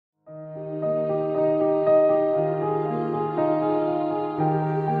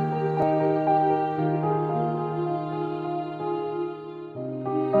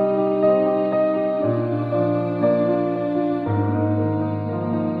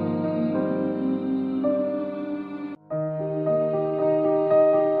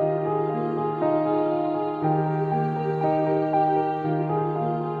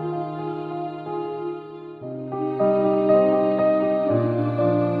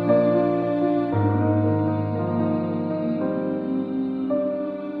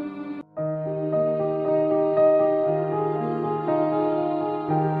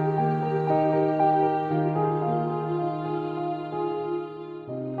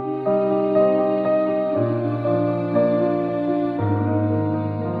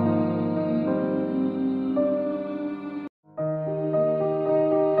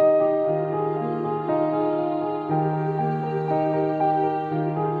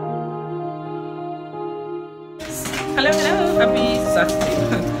Hello, happy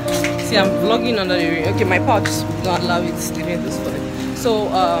Saturday. See, I'm vlogging under the rain. Okay, my pouch don't allow it during this footage. So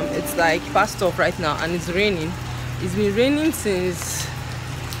it's like past 12 right now and it's raining. It's been raining since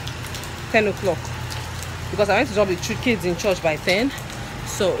 10 o'clock because I went to drop the kids in church by 10.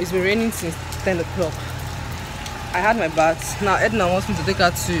 So it's been raining since 10 o'clock. I had my bath. Now Edna wants me to take her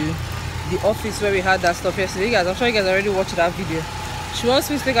to the office where we had that stuff yesterday. Guys, I'm sure you guys already watched that video. She wants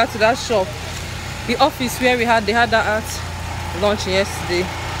me to take her to that shop, the office where they had that at lunch yesterday,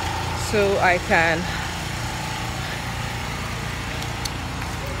 so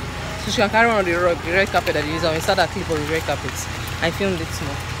she can carry on the red carpet that they use. I will start that clip of the red carpet. I filmed it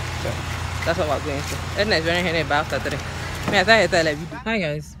small, so that's what we're going to. Edna is wearing her bath after today. Hi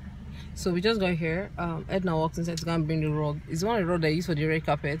guys. So we just got here. Edna walked inside to go and bring the rug. It's one of the rugs that I use for the red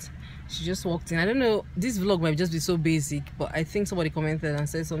carpet. She just walked in. I don't know, this vlog might just be so basic, but I think somebody commented and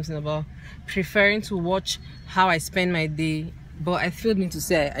said something about preferring to watch how I spend my day. But I feel need to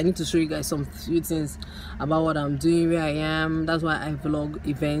say I need to show you guys some few things about what I'm doing, where I am. That's why I vlog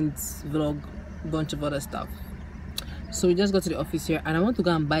events, vlog a bunch of other stuff. So we just got to the office here and I want to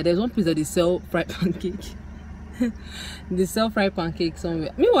go and buy. There's one place that they sell fried pancake. They sell fried pancake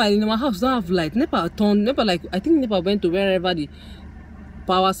somewhere. Meanwhile, in my house don't have light. Nepa like I think Nepa went to wherever the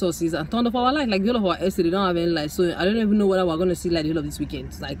power sources and turned off our light. Like the whole of our estate, they don't have any light. So I don't even know whether we're gonna see light the whole of this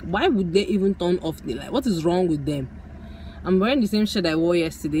weekend. Like, why would they even turn off the light? What is wrong with them? I'm wearing the same shirt I wore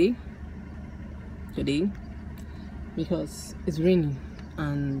today because it's raining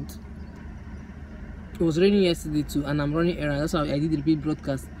and it was raining yesterday too, and I'm running errands. That's why I did the repeat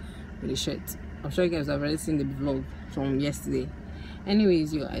broadcast with the shirt. I'm sure you guys have already seen the vlog from yesterday.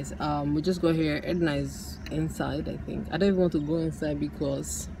 Anyways, you guys, we just got here. Edna is inside, I think. I don't even want to go inside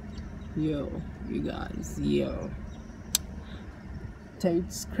because you guys,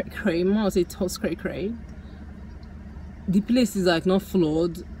 it's cray. Mom say toast cray. The place is like not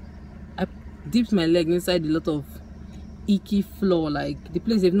floored. I dipped my leg inside a lot of icky floor. Like the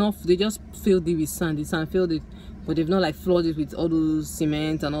place they just filled it with sand. The sand filled it, but they've not like floored it with all those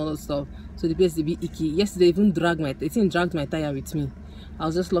cement and all that stuff. So the place is a bit icky. Yesterday even dragged my tire with me. I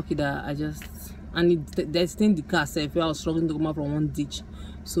was just lucky that they stained the car safe. I was struggling to come out from one ditch.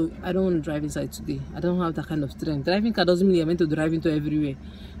 So I don't want to drive inside today. I don't have that kind of strength. Driving car doesn't mean you're meant to drive into everywhere.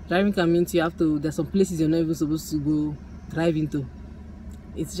 Driving car means you have to, there's some places you're not even supposed to go drive into.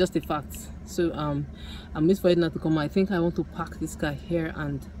 It's just a fact. So I'm waiting for Edna to come. I think I want to park this car here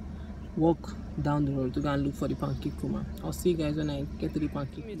and walk down the road to go and look for the pancake coma. I'll see you guys when I get to the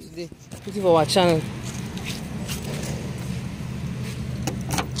pancake today. Looking for our channel.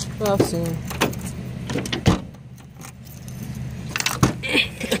 Good afternoon.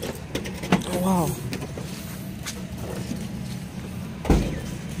 Wow.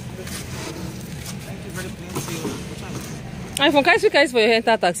 iPhone, can I speak for your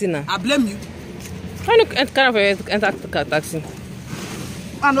enter taxi now? I blame you. Why not enter for your enter taxi?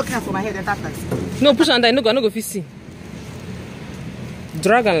 I'm not careful for my head enter taxi. No, push under. No go fit see.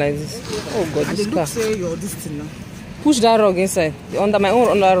 Dragon like this. Oh God, and this they car. look say you're this thing now. Push that rug inside. Under my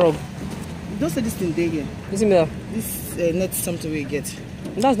own rug. Don't say this thing there again. Listen me up. This net is something we get.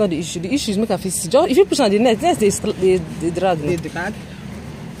 That's not the issue. The issue is make a fit see. Just if you push on the net, they drag. They drag.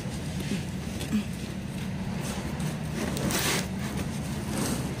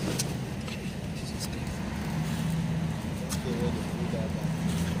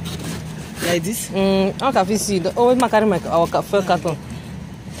 Like this? How can I see? Oh, I carry our fuel carton.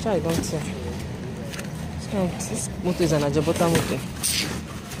 Try don't see. This motor is an Ajabota motor.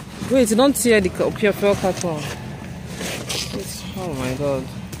 Wait, don't tear the pure fuel carton. Oh my God.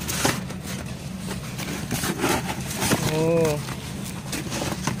 Oh,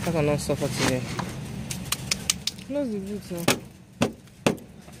 I cannot suffer today. Close the boot now.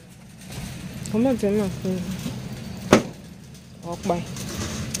 Come on, walk by.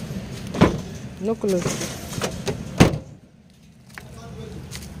 No close.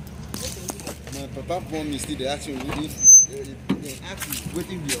 My papa born me still they ask you they ask you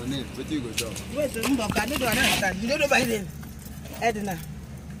waiting be your name, waiting you go job. Wait, I don't understand. You don't know my name. Edna.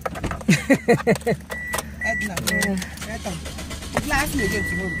 Edna. You ask me again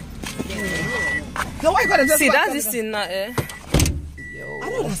tomorrow. No, why you gotta just see that's this thing now, eh? Yo. I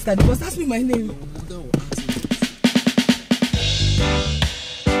don't understand because ask me my name.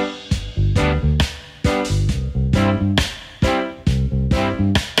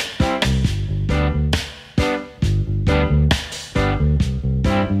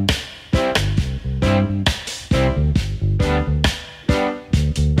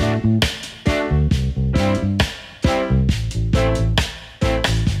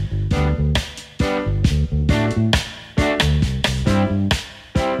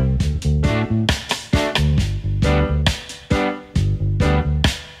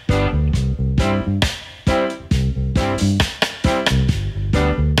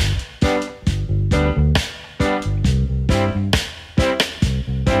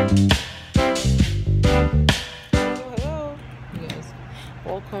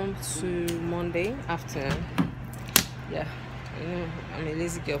 Friday afternoon. Yeah, you know, I'm a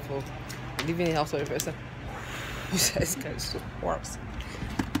lazy girl for leaving the house for a person. This guy's so worse.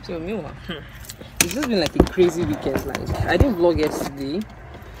 So meanwhile, it's just been like a crazy weekend. Like I didn't vlog yesterday,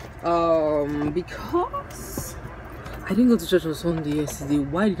 because I didn't go to church on Sunday yesterday.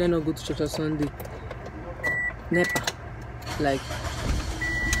 Why did I not go to church on Sunday? Nepa, like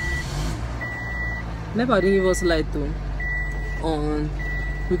Nepa didn't give us light though.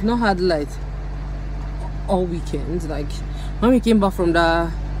 We've not had light all weekend. Like when we came back from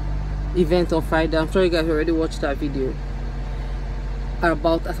the event on Friday, I'm sure you guys already watched that video. At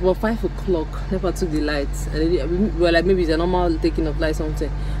about 5 o'clock, Nepa took the lights, and we were like, maybe it's a normal taking of light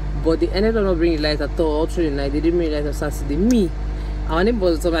something, but they ended up not bringing light at all through the night. They didn't bring light on Saturday. Me, our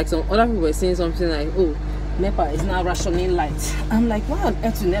neighbors, like some other people were saying something like, oh, Nepa is now rationing light. I'm like, why on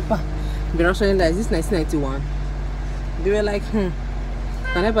earth to Nepa be rationing light? Is this 1991? They were like,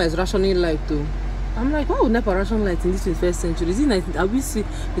 Nepa is rationing light too. I'm like, why would Nepa ration light in this 21st century? Is it 19? I will see,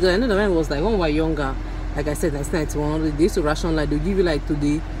 because I know the man was like, when we were younger, like I said, 1991, they used to ration light. They'll give you light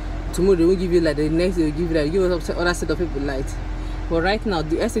today, tomorrow they will give you light, the next day they'll give you light, give us other set of people light. But right now,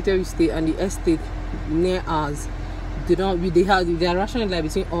 the estate where we stay and the estate near us, they are rationing light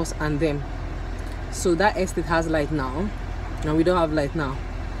between us and them. So that estate has light now, and we don't have light now.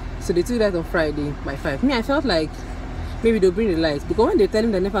 So they took that on Friday by 5. Me, I felt like maybe they'll bring the lights, because when they tell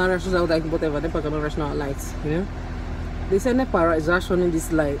them that Nepa rations, I was like, whatever, Nepa cannot ration our lights, you know. They said Nepa is rationing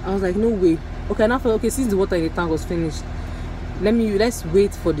this light. I was like, no way. Okay, now okay, since the water in the tank was finished, let's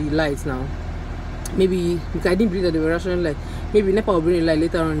wait for the lights now. Maybe because I didn't believe that they were rationing light. Maybe Nepa will bring the light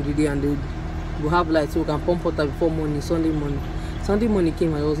later on in the day, and they will have lights so we can pump water before morning, Sunday morning. Sunday morning came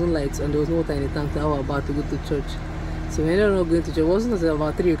and there was no lights and there was no water in the tank. So I was about to go to church. So we ended up not going to church. It wasn't until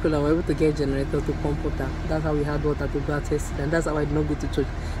about 3 o'clock that we were able to get a generator to pump water. That's how we had water to go test, and that's how I did not go to church.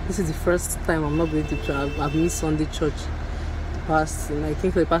 This is the first time I'm not going to church. I've missed Sunday church. I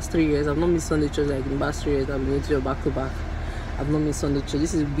think for the past 3 years, I've not missed Sunday church. Like in the past 3 years, I've been going to church back to back. I've not missed Sunday church.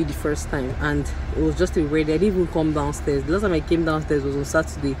 This will be the first time, and it was just a weird day. I didn't even come downstairs. The last time I came downstairs was on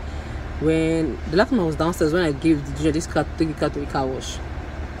Saturday. When the last time I was downstairs, when I gave the ginger this car to take the car to the car wash.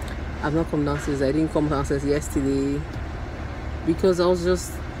 I've not come downstairs. I didn't come downstairs yesterday because I was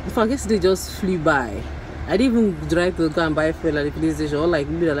just, in fact, yesterday just flew by. I didn't even drive to go and buy fuel at the police station, or like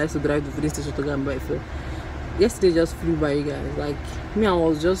maybe I like to drive to the police station to go and buy fuel. Yesterday just flew by, you guys. Like me, I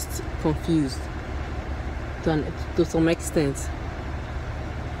was just confused to some extent.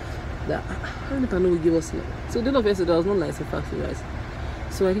 That I don't know we give us light. So the day of yesterday there was no lights, in fact, you guys.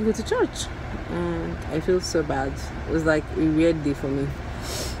 So I didn't go to church, and I feel so bad. It was like a weird day for me.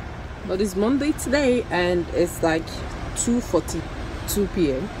 But it's Monday today, and it's like 2:42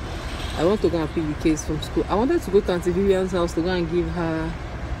 p.m. I want to go and pick the kids from school. I wanted to go to Auntie Vivian's house to go and give her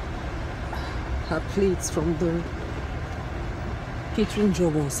plates from the catering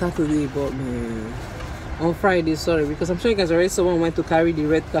job on Saturday, but man, on Friday, sorry, because I'm sure you guys already saw someone went to carry the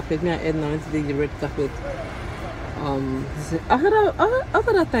red carpet. Me and Edna went to take the red carpet.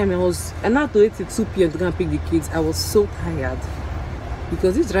 After that time, I had to wait till 2 p.m. to go and pick the kids. I was so tired,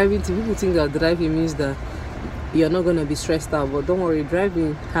 because this driving thing, people think that driving means that you're not gonna be stressed out, but don't worry,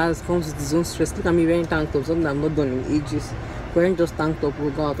 driving comes with its own stress. Look at me wearing tank top, something I've not done in ages. Wearing just tank top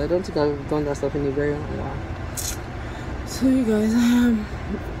without, I don't think I've done that stuff in a very long while. So you guys, I'm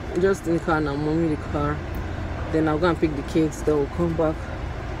just in the car now, mommy in the car. Then I'll go and pick the kids. They will come back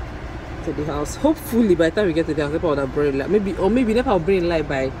to the house. Hopefully by the time we get to the house, Nepa would have brought light. Maybe Nepa will bring light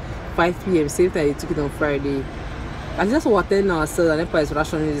by 5 p.m. Same time they took it on Friday. And that's what we're telling ourselves, that Nepa is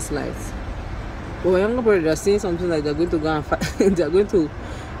rationing this light. But my younger brother, they're saying something like they're going to go and fight. They're going to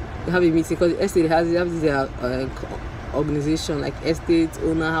have a meeting, because the estate has their organization, like estate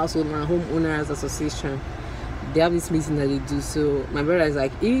owner, household owner, homeowners association. They have this meeting that they do. So my brother is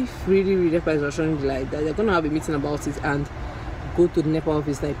like, if really Nepa is rationing the light, that they're going to have a meeting about it and go to the Nepa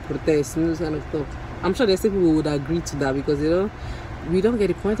office, like protest, you know, this kind of stuff. I'm sure the estate people would agree to that, because we don't get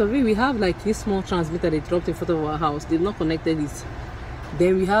the point of it. We have like this small transmitter they dropped in front of our house. They've not connected it.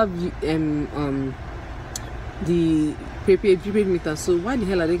 Then we have the prepaid meter. So why the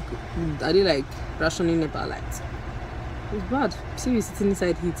hell are they like rationing Nepa lights? It's bad. See, we're sitting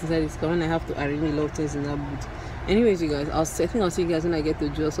inside heat inside this car when I have to arrange a lot of things in that boot. Anyways, you guys, I think I'll see you guys when I get to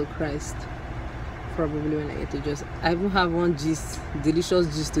Jesus of Christ. Probably when I get to Jesus. I even have one delicious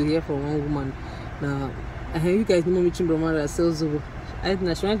gist to hear from one woman. Now, I hear you guys know me Chimbroman that sells over.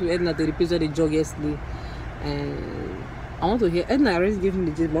 Edna, she went to Edna to the place where they jog yesterday. And I want to hear, Edna already gave me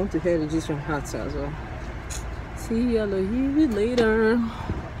the gist, but I want to hear the gist from her too as well. See y'all later.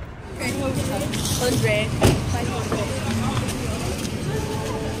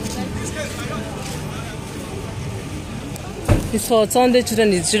 100. It's for Sunday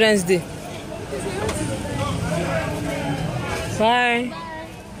children, it's Children's Day. Bye.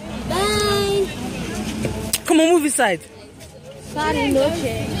 Bye. Come on, move inside. Sorry, no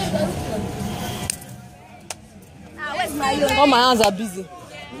change. Where's my All my hands are busy.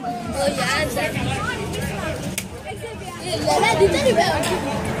 Oh, your hands are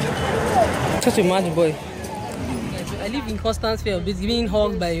Such a mad boy. I live in constant fear of being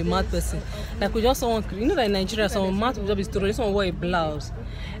hugged by a mad person. Like we just someone, you know that in Nigeria, someone mad will just be stolen. Someone wear a blouse.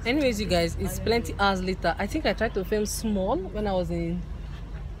 Anyways, you guys, it's plenty hours later. I think I tried to film small when I was in.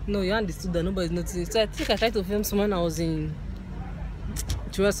 No, you understood that nobody's noticing. So I think I tried to film small when I was in.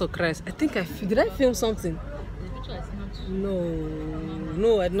 Jesus Christ. I think did I film something?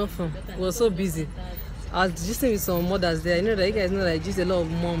 No, I did not film. I was so busy. I was just with some mothers there. You know that you guys know that I just a lot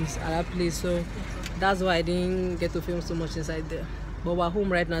of moms at that place, so that's why I didn't get to film so much inside there. But we're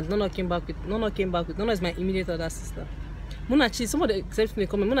home right now. None came back with. None is my immediate other sister. Munachi, somebody except me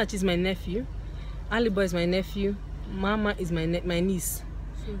comment. Munachi is my nephew. Ali Boy is my nephew. Mama is my niece.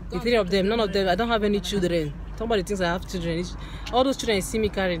 The three of them, none of them. I don't have any children. Somebody thinks I have children. All those children you see me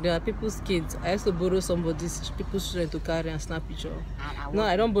carry, they are people's kids. I used to borrow somebody's people's children to carry and snap picture. No,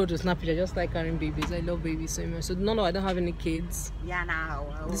 I don't borrow to snap picture. I just like carrying babies. I love babies so much. So no, I don't have any kids. Yeah, now.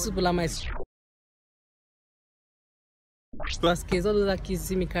 These people are my plus kids. All those other kids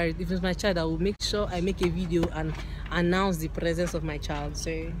see me carry. If it's my child, I will make sure I make a video and announce the presence of my child.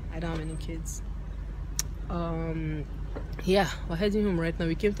 So I don't have any kids. Yeah, we're heading home right now.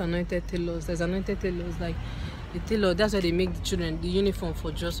 We came to Anointed Tailors. There's Anointed Tailors, like the tailor. That's where they make the children the uniform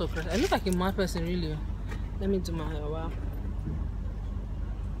for Jesus Christ. I look like a mad person, really. Let me do my hair. Wow.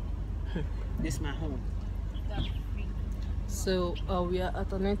 This is my home. So we are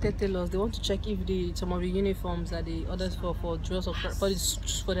at Anointed Tailors. They want to check if some of the uniforms that they orders for Jesus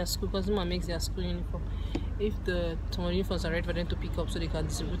Christ for their school, because Mama makes their school uniform. If some of the uniforms are ready for them to pick up, so they can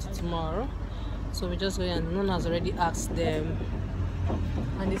distribute it tomorrow. So we just go and Nona has already asked them,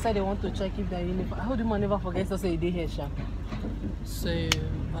 and they said they want to check if their uniform. I hope the man never forgets to say they here, Sha. So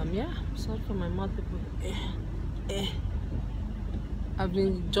yeah, sorry for my mouth, people. I've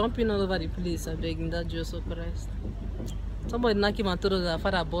been jumping all over the place. I'm begging that Jesus Christ. Somebody knocked him and told us that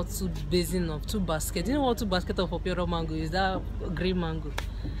father bought 2 baskets. You know what 2 baskets of pure mango is? That green mango.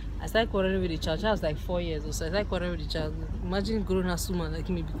 I started quarreling with the child. I was like 4 years old, so I started quarreling with the child. Imagine grown ass woman like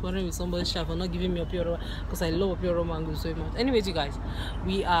me be quarreling with somebody's child for not giving me a pure because I love a pure mango so much. Anyways, you guys,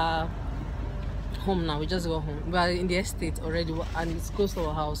 we are home now. We just got home. We are in the estate already, and it's close to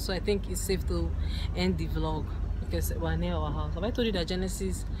our house, so I think it's safe to end the vlog because we're near our house. Have I told you that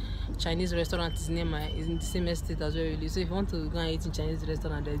Genesis Chinese restaurant is in the same estate as where we live? So if you want to go and eat in Chinese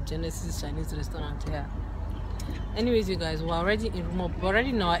restaurant, there's Genesis Chinese restaurant here. Anyways, you guys, we're already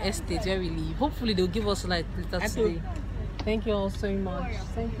in our estate where we live. Hopefully they'll give us like later today. Thank you all so much.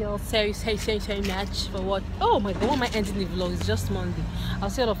 Thank you all so much for what. Oh my god, why am I ending the vlog? It's just Monday. I'll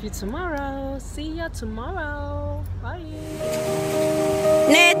see all of you tomorrow. See ya tomorrow. Bye.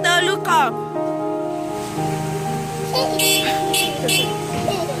 Neto, look up.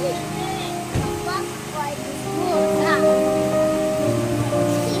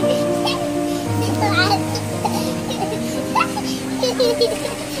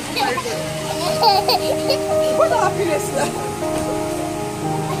 What happiness now?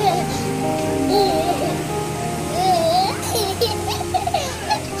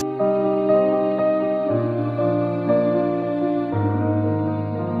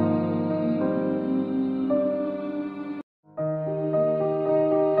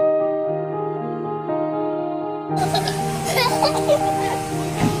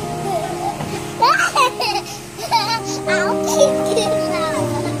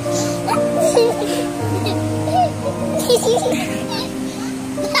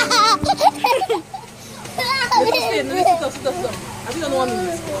 Stop. I think I don't want to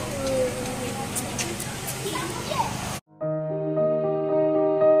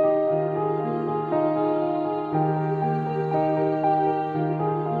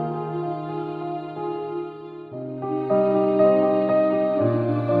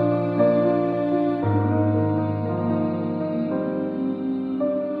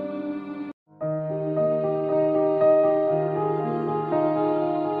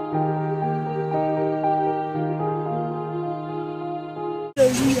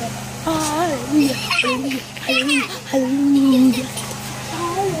Hallelujah.